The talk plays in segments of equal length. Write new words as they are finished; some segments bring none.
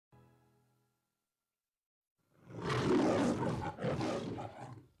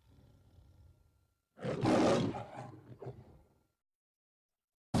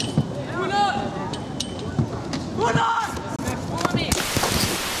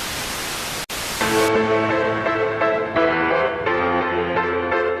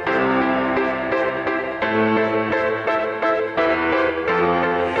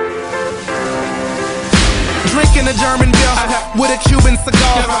with a Cuban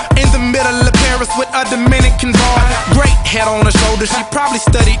cigar. In the middle of Paris with a Dominican bar. Great head on her shoulder, she probably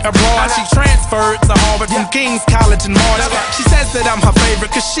studied abroad. She transferred to Harvard from King's College in March. She says that I'm her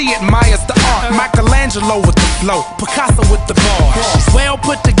favorite cause she admires the art. Michelangelo with the flow, Picasso with the bars. She's well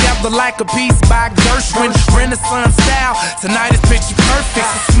put together like a piece by Gershwin. Renaissance style, tonight is picture perfect,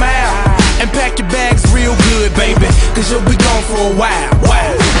 so smile and pack your bags real good, baby, cause you'll be gone for a while.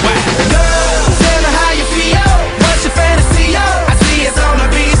 Girl, tell me how you feel, what's your fantasy, I see it's on the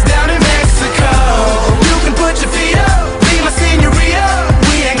beach down in Mexico. You can put your feet up, be my senorita.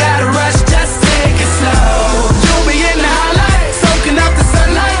 We ain't gotta rush, just take it slow. You'll be in the highlight, soaking up the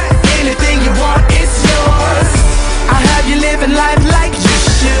sunlight. Anything you want, it's yours. I'll have you living life like you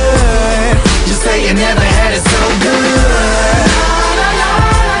should. You say you never had it so good.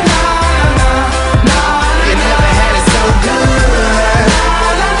 You never had it so good.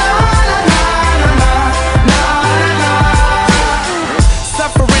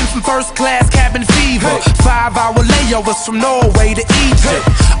 Suffering from first class cabin fever. 5-hour layovers from Norway to Egypt.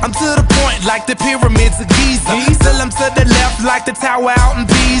 I'm to the point like the pyramids of Giza. Still I'm to the left like the tower out in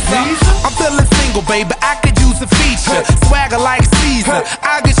Pisa. I'm feeling single, baby, I could use a feature. Swagger like Caesar,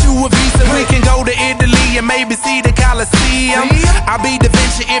 I'll get you a visa. We can go to Italy and maybe see the Colosseum. I'll be Da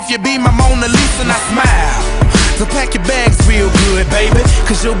Vinci if you be my Mona Lisa and I smile. So pack your bags real good, baby,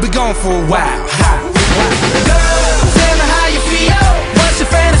 cause you'll be gone for a while. Girl, tell me how you feel, what's your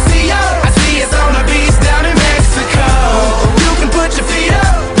fantasy, I see it's on the beach down in Mexico. You can put your feet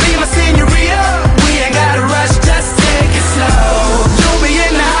up, be my senorita. We ain't gotta rush, just take it slow. You'll be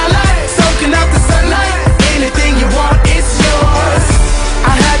in the highlight, soaking up the sunlight. Anything you want, it's yours.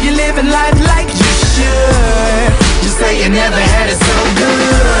 I'll have you living life like you should. You say you never had it so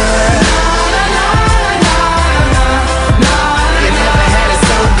good. You never had it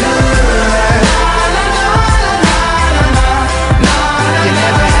so good. You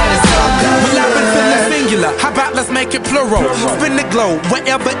never had it so good. Well, I've been feeling singular, how about let's make it plural? Spin the globe,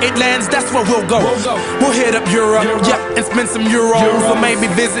 wherever it lands, that's where we'll go. We'll hit up Europe, yeah, and spend some euros. Or maybe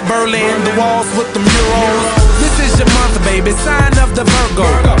visit Berlin, the walls with the murals. This is your month, baby, sign of the Virgo.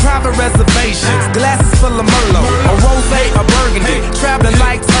 Private reservations, glasses full of Merlot. A rosé, a burgundy, traveling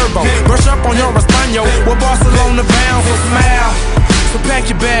like turbo. Brush up on your Espanol, we're Barcelona bound, so smile. So pack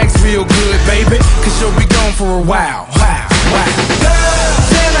your bags real good, baby, cause you'll be gone for a while. Girl,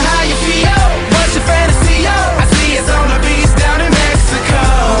 tell me how you feel, what's your fantasy, I see it's on the beach down in Mexico.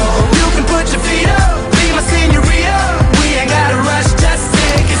 You can put your feet up, be my senorita. We ain't gotta rush, just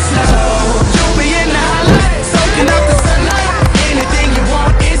take it slow. You'll be in the highlight, soaking up the sunlight. Anything you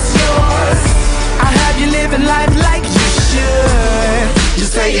want, it's yours. I'll have you living life like you should. You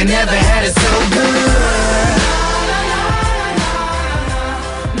say you never had it so good.